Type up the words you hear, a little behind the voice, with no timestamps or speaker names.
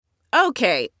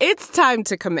Okay, it's time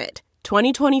to commit.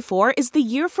 2024 is the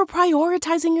year for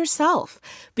prioritizing yourself.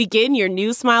 Begin your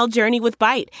new smile journey with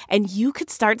Byte, and you could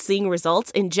start seeing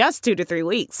results in just 2 to 3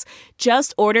 weeks.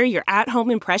 Just order your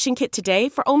at-home impression kit today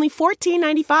for only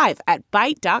 $14.95 at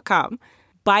Byte.com.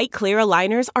 Byte Clear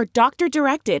aligners are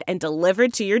doctor-directed and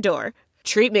delivered to your door.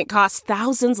 Treatment costs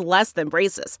thousands less than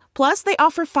braces. Plus, they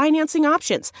offer financing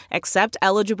options, accept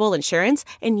eligible insurance,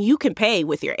 and you can pay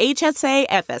with your HSA,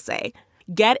 FSA.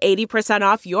 Get 80%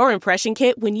 off your impression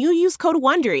kit when you use code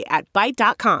WONDERY at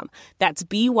Byte.com. That's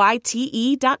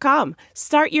BYTE.com.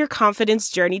 Start your confidence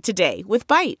journey today with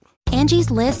Byte.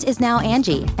 Angie's List is now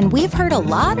Angie, and we've heard a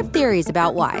lot of theories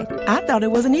about why. I thought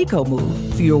it was an eco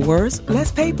move. Fewer words,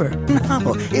 less paper.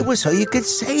 No, it was so you could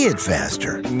say it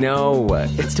faster. No,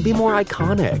 it's to be more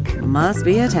iconic. Must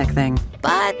be a tech thing.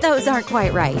 But those aren't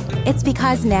quite right. It's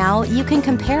because now you can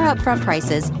compare upfront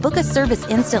prices, book a service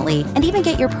instantly, and even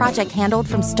get your project handled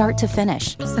from start to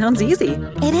finish. Sounds easy.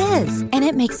 It is, and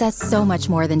it makes us so much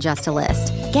more than just a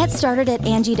list. Get started at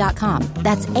Angie.com.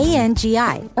 That's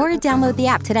ANGI, or download the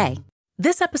app today.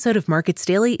 This episode of Markets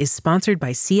Daily is sponsored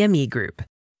by CME Group.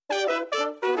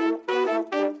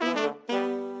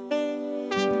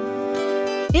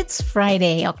 It's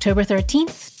Friday, October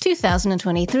 13th,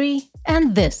 2023,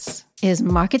 and this is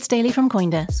Markets Daily from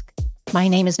CoinDesk. My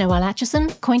name is Noelle Atchison,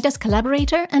 CoinDesk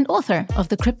collaborator and author of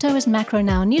the Crypto is Macro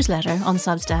Now newsletter on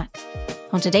Substack.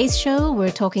 On today's show, we're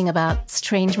talking about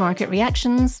strange market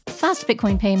reactions, fast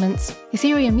Bitcoin payments,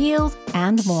 Ethereum yield,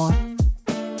 and more.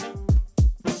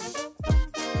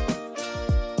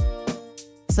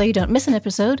 So you don't miss an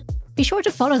episode, be sure to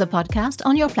follow the podcast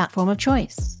on your platform of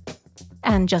choice.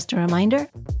 And just a reminder,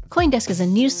 CoinDesk is a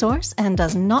news source and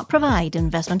does not provide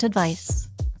investment advice.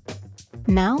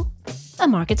 Now, a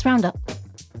markets roundup.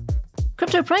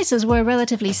 Crypto prices were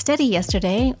relatively steady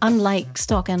yesterday, unlike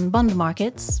stock and bond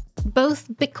markets. Both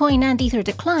Bitcoin and Ether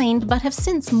declined, but have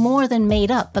since more than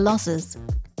made up the losses.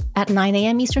 At 9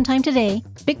 a.m. Eastern Time today,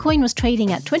 Bitcoin was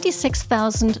trading at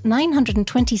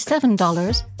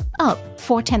 $26,927, up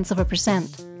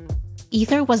 0.4%.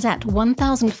 Ether was at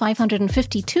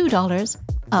 $1,552,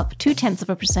 up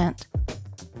 0.2%.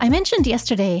 I mentioned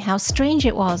yesterday how strange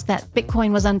it was that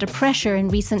Bitcoin was under pressure in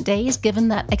recent days given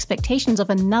that expectations of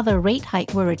another rate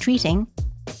hike were retreating.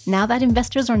 Now that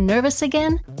investors are nervous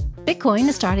again, Bitcoin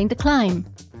is starting to climb.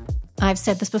 I've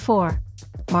said this before,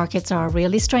 markets are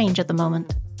really strange at the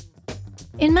moment.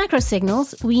 In macro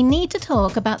signals, we need to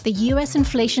talk about the US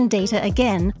inflation data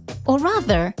again, or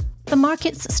rather, the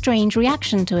market's strange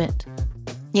reaction to it.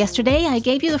 Yesterday, I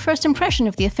gave you the first impression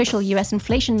of the official US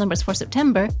inflation numbers for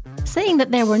September, saying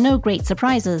that there were no great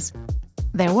surprises.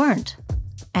 There weren't.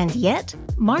 And yet,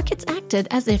 markets acted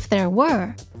as if there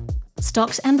were.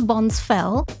 Stocks and bonds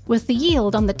fell, with the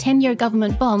yield on the 10-year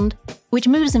government bond, which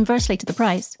moves inversely to the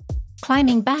price,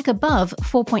 climbing back above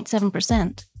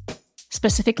 4.7%.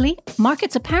 Specifically,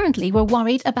 markets apparently were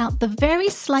worried about the very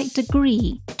slight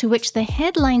degree to which the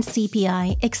headline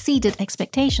CPI exceeded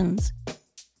expectations.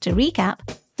 To recap,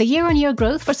 the year-on-year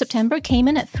growth for September came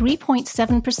in at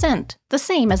 3.7%, the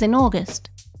same as in August.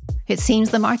 It seems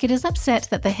the market is upset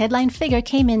that the headline figure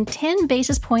came in 10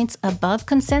 basis points above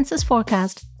consensus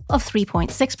forecast of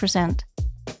 3.6%.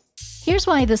 Here's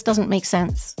why this doesn't make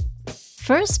sense.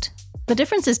 First, the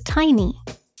difference is tiny,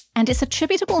 and it's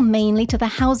attributable mainly to the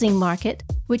housing market,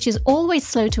 which is always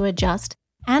slow to adjust,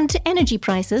 and to energy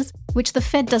prices, which the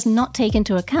Fed does not take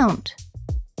into account.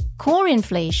 Core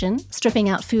inflation, stripping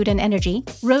out food and energy,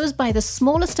 rose by the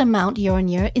smallest amount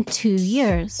year-on-year in 2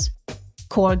 years.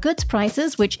 Core goods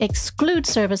prices, which exclude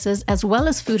services as well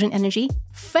as food and energy,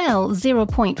 fell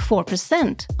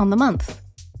 0.4% on the month.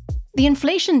 The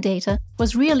inflation data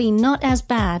was really not as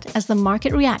bad as the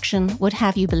market reaction would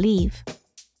have you believe.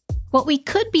 What we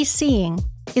could be seeing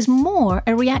is more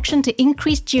a reaction to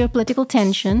increased geopolitical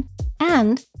tension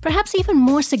and, perhaps even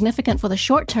more significant for the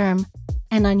short term,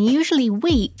 an unusually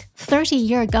weak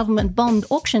 30-year government bond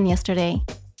auction yesterday.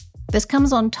 This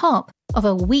comes on top of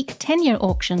a weak 10-year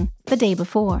auction the day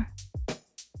before.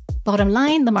 Bottom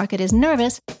line, the market is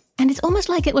nervous, and it's almost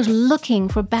like it was looking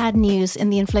for bad news in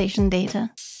the inflation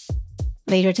data.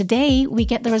 Later today, we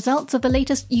get the results of the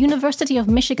latest University of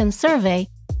Michigan survey,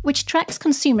 which tracks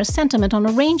consumer sentiment on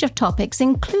a range of topics,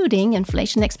 including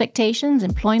inflation expectations,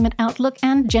 employment outlook,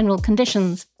 and general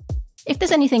conditions. If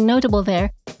there's anything notable there,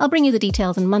 I'll bring you the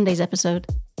details in Monday's episode.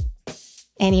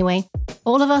 Anyway,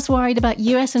 all of us worried about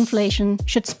US inflation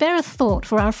should spare a thought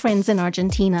for our friends in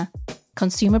Argentina.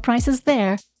 Consumer prices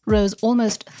there rose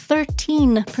almost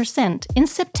 13% in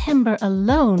September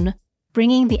alone,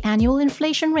 bringing the annual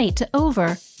inflation rate to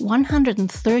over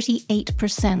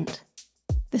 138%.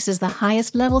 This is the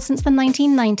highest level since the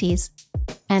 1990s.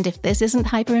 And if this isn't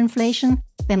hyperinflation,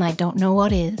 then I don't know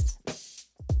what is.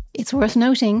 It's worth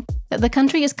noting that the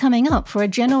country is coming up for a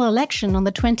general election on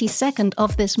the 22nd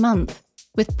of this month,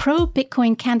 with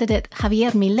pro-Bitcoin candidate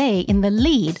Javier Milei in the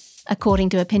lead, according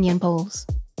to opinion polls.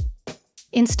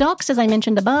 In stocks, as I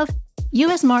mentioned above,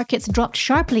 US markets dropped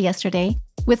sharply yesterday,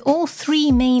 with all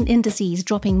three main indices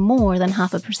dropping more than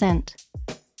 0.5%.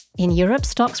 In Europe,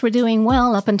 stocks were doing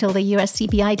well up until the US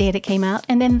CPI data came out,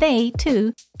 and then they,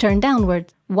 too, turned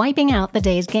downward, wiping out the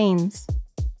day's gains.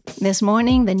 This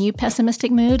morning, the new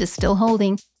pessimistic mood is still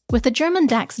holding, with the German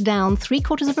DAX down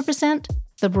 0.75%,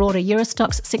 the broader Euro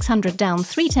Stoxx 600 down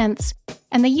 0.3%,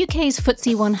 and the UK's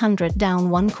FTSE 100 down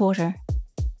 0.25%.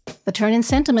 The turn in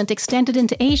sentiment extended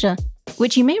into Asia,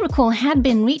 which you may recall had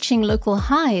been reaching local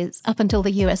highs up until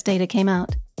the US data came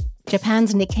out.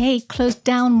 Japan's Nikkei closed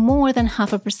down more than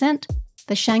 0.5%,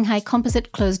 the Shanghai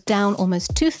Composite closed down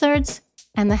almost 2/3,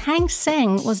 and the Hang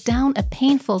Seng was down a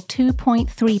painful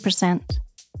 2.3%.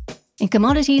 In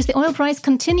commodities, the oil price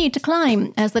continued to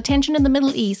climb as the tension in the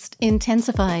Middle East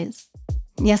intensifies.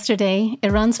 Yesterday,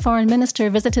 Iran's foreign minister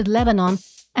visited Lebanon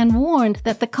and warned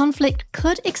that the conflict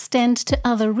could extend to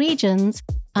other regions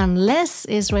unless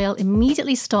Israel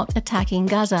immediately stopped attacking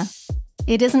Gaza.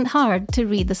 It isn't hard to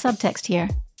read the subtext here.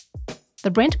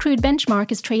 The Brent crude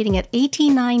benchmark is trading at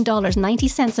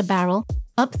 $89.90 a barrel,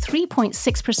 up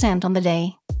 3.6% on the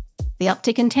day. The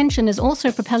uptick in tension is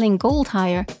also propelling gold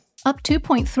higher, up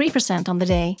 2.3% on the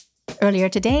day. Earlier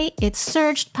today, it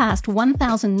surged past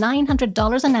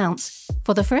 $1,900 an ounce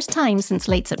for the first time since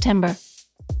late September.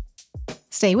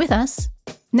 Stay with us.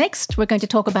 Next, we're going to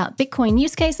talk about Bitcoin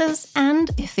use cases and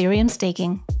Ethereum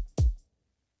staking.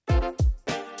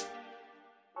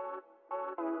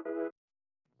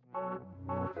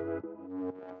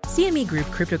 CME Group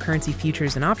cryptocurrency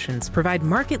futures and options provide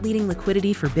market-leading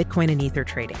liquidity for Bitcoin and Ether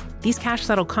trading. These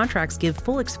cash-settled contracts give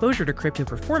full exposure to crypto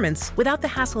performance without the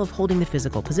hassle of holding the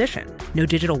physical position. No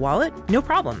digital wallet? No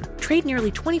problem. Trade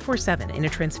nearly 24/7 in a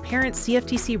transparent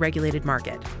CFTC-regulated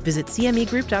market. Visit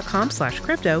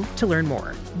cmegroup.com/crypto to learn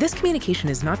more. This communication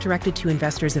is not directed to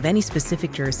investors of any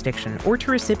specific jurisdiction or to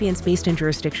recipients based in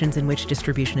jurisdictions in which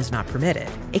distribution is not permitted.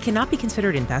 It cannot be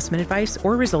considered investment advice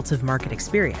or results of market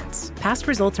experience. Past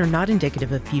results are not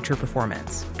indicative of future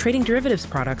performance. Trading derivatives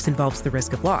products involves the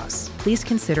risk of loss. Please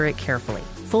consider it carefully.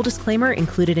 Full disclaimer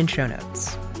included in show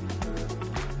notes.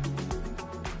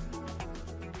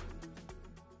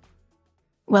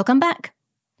 Welcome back.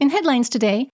 In headlines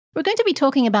today, we're going to be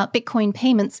talking about Bitcoin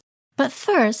payments, but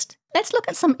first, let's look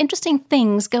at some interesting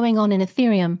things going on in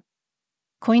Ethereum.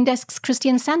 CoinDesk's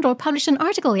Christian Sandor published an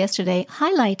article yesterday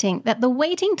highlighting that the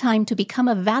waiting time to become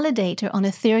a validator on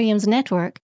Ethereum's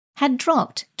network had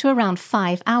dropped to around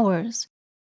 5 hours.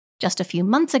 Just a few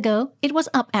months ago, it was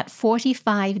up at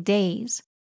 45 days.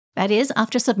 That is,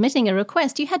 after submitting a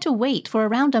request, you had to wait for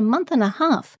around a month and a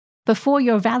half before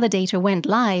your validator went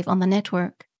live on the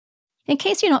network. In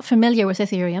case you're not familiar with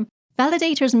Ethereum,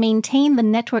 validators maintain the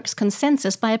network's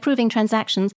consensus by approving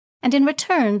transactions, and in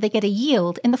return they get a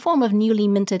yield in the form of newly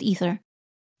minted Ether.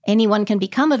 Anyone can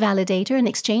become a validator in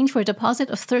exchange for a deposit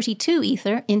of 32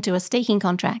 Ether into a staking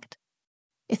contract.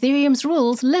 Ethereum's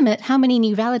rules limit how many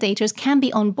new validators can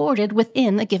be onboarded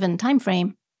within a given time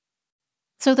frame.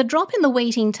 So the drop in the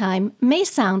waiting time may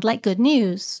sound like good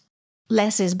news.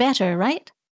 Less is better,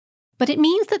 right? But it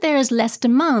means that there is less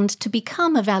demand to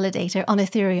become a validator on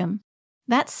Ethereum.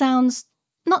 That sounds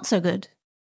not so good.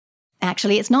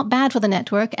 Actually, it's not bad for the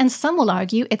network, and some will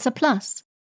argue it's a plus.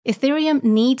 Ethereum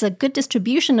needs a good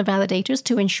distribution of validators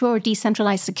to ensure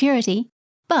decentralized security,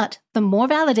 but the more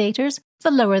validators,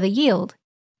 the lower the yield.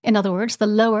 In other words, the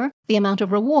lower the amount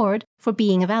of reward for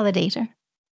being a validator.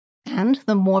 And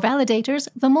the more validators,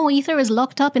 the more Ether is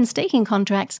locked up in staking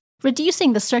contracts,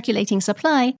 reducing the circulating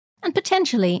supply and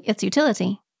potentially its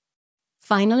utility.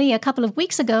 Finally, a couple of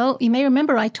weeks ago, you may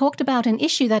remember I talked about an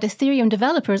issue that Ethereum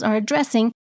developers are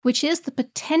addressing, which is the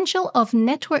potential of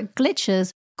network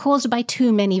glitches caused by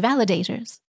too many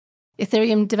validators.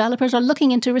 Ethereum developers are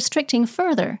looking into restricting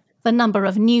further the number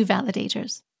of new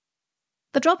validators.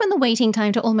 The drop in the waiting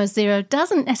time to almost zero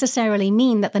doesn't necessarily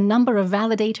mean that the number of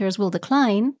validators will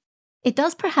decline. It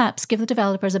does perhaps give the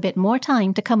developers a bit more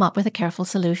time to come up with a careful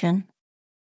solution.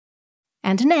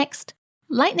 And next,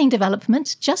 Lightning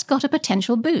development just got a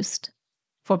potential boost.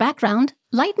 For background,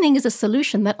 Lightning is a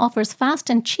solution that offers fast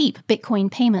and cheap Bitcoin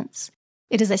payments.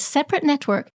 It is a separate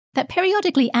network that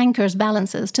periodically anchors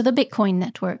balances to the Bitcoin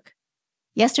network.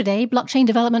 Yesterday, blockchain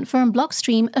development firm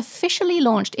Blockstream officially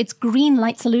launched its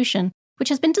Greenlight solution, which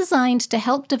has been designed to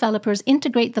help developers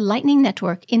integrate the Lightning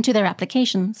network into their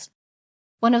applications.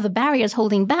 One of the barriers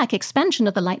holding back expansion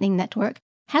of the Lightning Network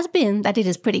has been that it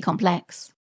is pretty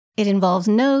complex. It involves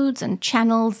nodes and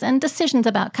channels and decisions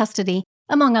about custody,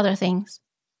 among other things.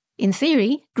 In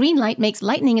theory, Greenlight makes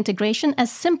Lightning integration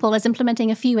as simple as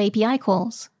implementing a few API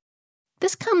calls.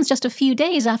 This comes just a few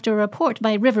days after a report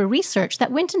by River Research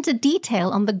that went into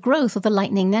detail on the growth of the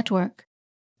Lightning Network.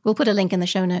 We'll put a link in the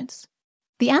show notes.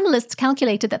 The analysts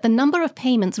calculated that the number of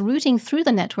payments routing through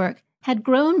the network had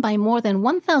grown by more than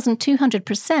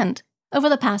 1,200% over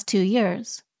the past 2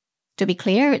 years. To be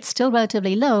clear, it's still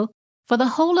relatively low. For the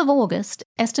whole of August,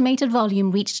 estimated volume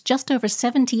reached just over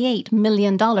 $78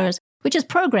 million, which is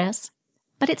progress,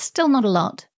 but it's still not a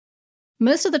lot.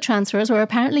 Most of the transfers were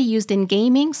apparently used in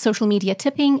gaming, social media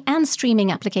tipping, and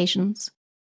streaming applications.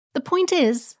 The point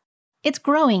is, it's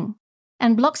growing,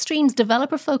 and Blockstream's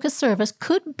developer-focused service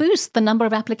could boost the number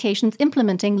of applications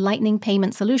implementing Lightning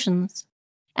payment solutions.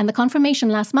 And the confirmation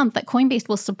last month that Coinbase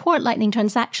will support Lightning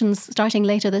transactions starting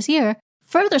later this year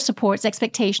further supports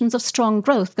expectations of strong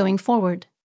growth going forward.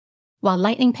 While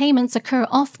Lightning payments occur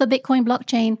off the Bitcoin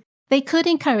blockchain, they could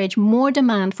encourage more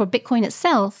demand for Bitcoin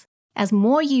itself as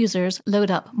more users load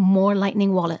up more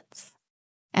Lightning wallets.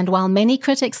 And while many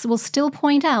critics will still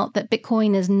point out that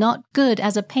Bitcoin is not good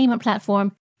as a payment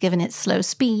platform, given its slow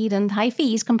speed and high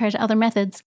fees compared to other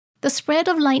methods, the spread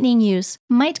of Lightning use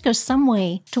might go some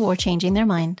way toward changing their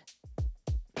mind.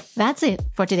 That's it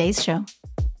for today's show.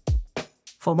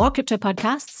 For more crypto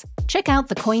podcasts, check out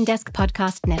the CoinDesk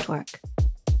Podcast Network.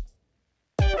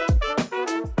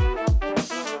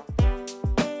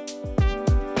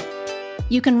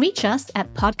 You can reach us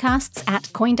at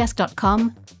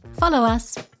podcasts@coindesk.com, follow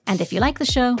us, and if you like the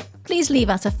show, please leave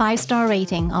us a 5-star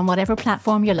rating on whatever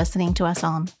platform you're listening to us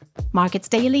on. Markets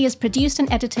Daily is produced and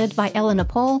edited by Eleanor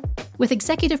Paul, with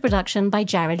executive production by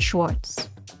Jared Schwartz.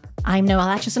 I'm Noelle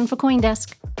Atchison for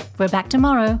CoinDesk. We're back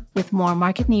tomorrow with more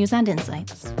market news and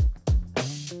insights.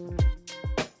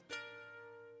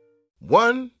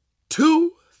 1,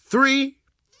 2, 3,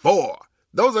 4.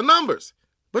 Those are numbers,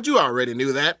 but you already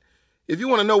knew that. If you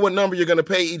want to know what number you're going to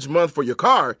pay each month for your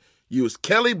car, use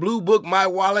Kelley Blue Book My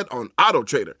Wallet on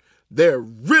AutoTrader. They're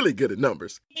really good at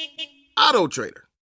numbers. AutoTrader.